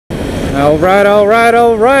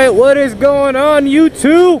Alright, what is going on,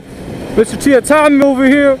 YouTube? Mr.TeaTime over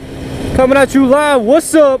here, coming at you live.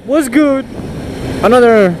 What's up? What's good?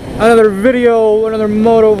 Another video, another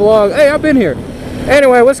moto vlog. Hey, I've been here.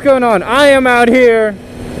 Anyway, what's going on? I am out here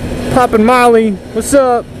popping Molly. What's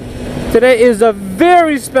up? Today is a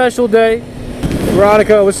very special day.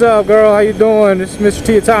 Veronica, what's up, girl? How you doing? This is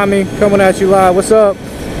Mr.TeaTime coming at you live. What's up?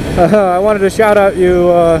 I wanted to shout out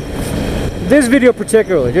you this video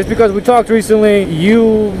particularly, just because we talked recently.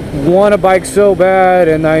 You want a bike so bad,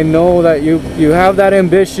 and I know that you have that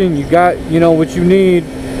ambition. You got, you know, what you need.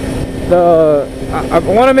 I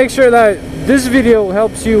want to make sure that this video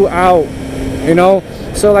helps you out, you know.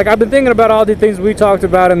 So like, I've been thinking about all the things we talked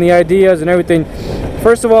about and the ideas and everything.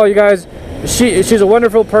 First of all, you guys, she's a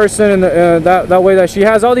wonderful person in that way, that she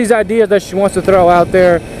has all these ideas that she wants to throw out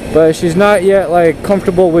there, but she's not yet like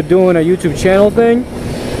comfortable with doing a YouTube channel thing.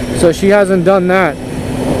 So she hasn't done that.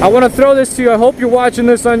 I want to throw this to you. I hope you're watching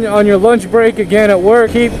this on your lunch break again at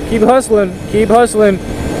work. Keep hustling. Keep hustling.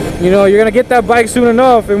 You know, you're going to get that bike soon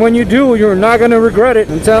enough. And when you do, you're not going to regret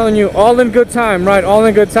it. I'm telling you, all in good time, right? All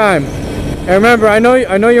in good time. And remember, I know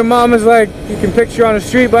your mom is like, you can picture you on a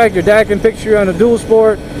street bike. Your dad can picture you on a dual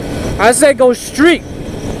sport. I say go street.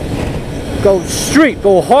 Go street.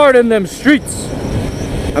 Go hard in them streets.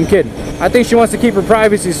 I'm kidding. I think she wants to keep her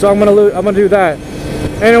privacy, so I'm gonna do that.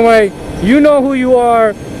 Anyway, you know who you are.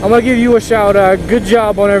 I'm gonna give you a shout out. Good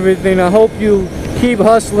job on everything. I hope you keep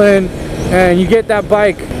hustling and you get that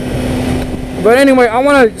bike. But anyway, I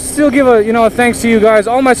want to still give a thanks to you guys,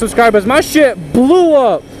 all my subscribers. My shit blew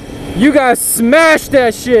up. You guys smashed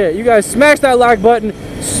that shit. You guys smashed that like button,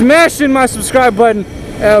 smashing my subscribe button.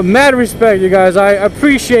 Mad respect, you guys. I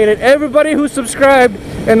appreciate it. Everybody who subscribed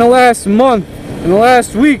in the last month, in the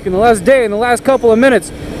last week, in the last day, in the last couple of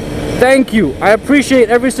minutes, thank you. I appreciate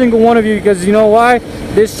every single one of you, because you know why?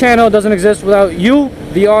 This channel doesn't exist without you,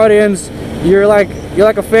 the audience. You're like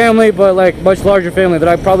a family, but like much larger family that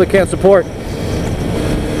I probably can't support.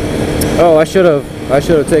 Oh, I should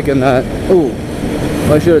have taken that. Ooh,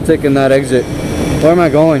 I should have taken that exit. Where am I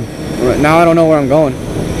going? Now I don't know where I'm going.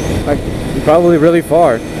 I'm probably really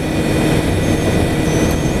far.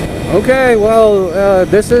 Okay, well,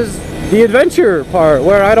 this is the adventure part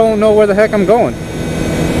where I don't know where the heck I'm going.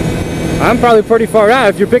 I'm probably pretty far out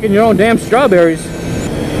if you're picking your own damn strawberries.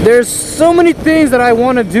 There's so many things that I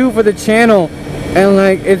want to do for the channel, and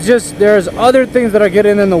like, it's just, there's other things that are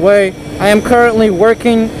getting in the way. I am currently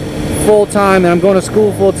working full-time and I'm going to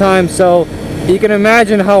school full-time, so you can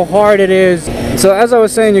imagine how hard it is. So as I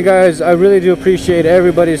was saying, you guys, I really do appreciate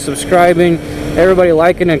everybody subscribing, everybody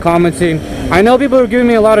liking and commenting. I know people are giving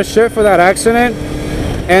me a lot of shit for that accident,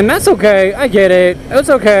 and that's okay. I get it. It's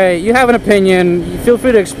okay. You have an opinion. You feel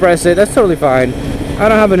free to express it. That's totally fine. I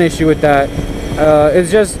don't have an issue with that. It's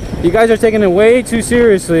just, you guys are taking it way too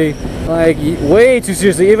seriously. Like, way too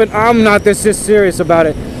seriously. Even I'm not this serious about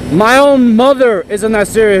it. My own mother isn't that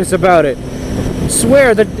serious about it.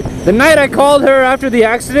 Swear, the night I called her after the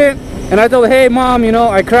accident, and I told her, hey mom, you know,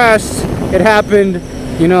 I crashed. It happened.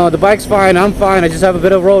 You know, the bike's fine. I'm fine. I just have a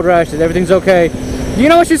bit of road rash. Everything's okay. Do you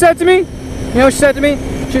know what she said to me? You know what she said to me?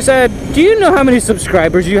 She said, do you know how many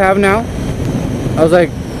subscribers you have now? I was like,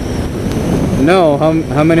 no,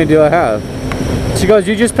 how many do I have? She goes,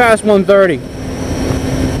 you just passed 130.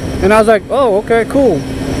 And I was like, oh, okay, cool.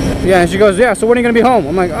 Yeah, and she goes, yeah, so when are you going to be home?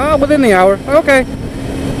 I'm like, oh, within the hour. Okay.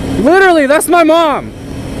 Literally, that's my mom.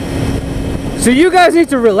 So you guys need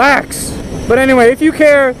to relax. But anyway, if you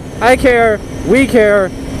care, I care, we care.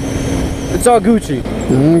 It's all Gucci.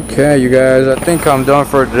 Okay, you guys, I think I'm done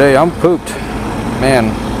for today. I'm pooped.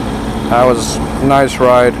 Man, that was a nice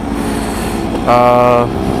ride.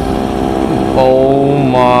 Oh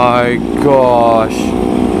my gosh.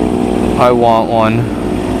 I want one.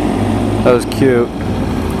 That was cute.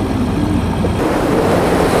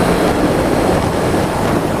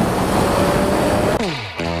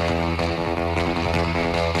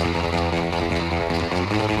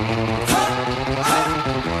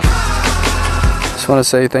 Just want to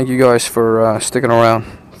say thank you guys for sticking around,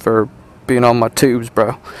 for being on my tubes,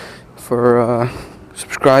 bro, for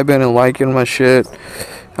subscribing and liking my shit.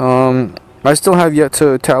 I still have yet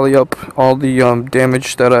to tally up all the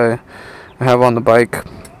damage that I have on the bike,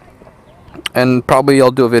 and probably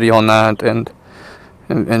I'll do a video on that and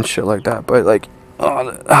shit like that. But like,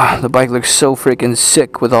 the bike looks so freaking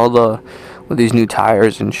sick with these new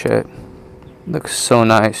tires and shit. Looks so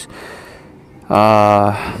nice.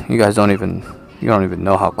 You guys don't even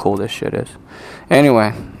know how cool this shit is.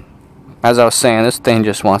 Anyway, as I was saying, this thing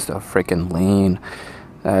just wants to freaking lean.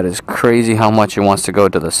 That is crazy how much it wants to go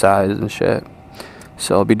to the sides and shit.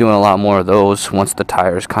 So I'll be doing a lot more of those once the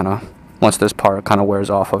tires kind of once this part kind of wears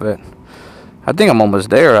off of it. I think I'm almost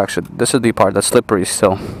there actually. This is the part that's slippery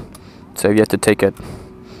still, so you have to take it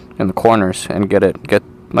in the corners and get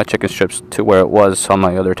my chicken strips to where it was on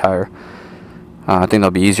my other tire. I think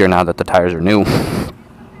that'll be easier now that the tires are new.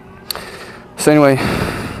 So anyway,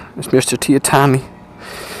 it's Mr.TeaTime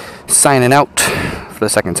signing out for the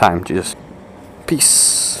second time. Jesus,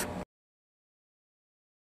 peace.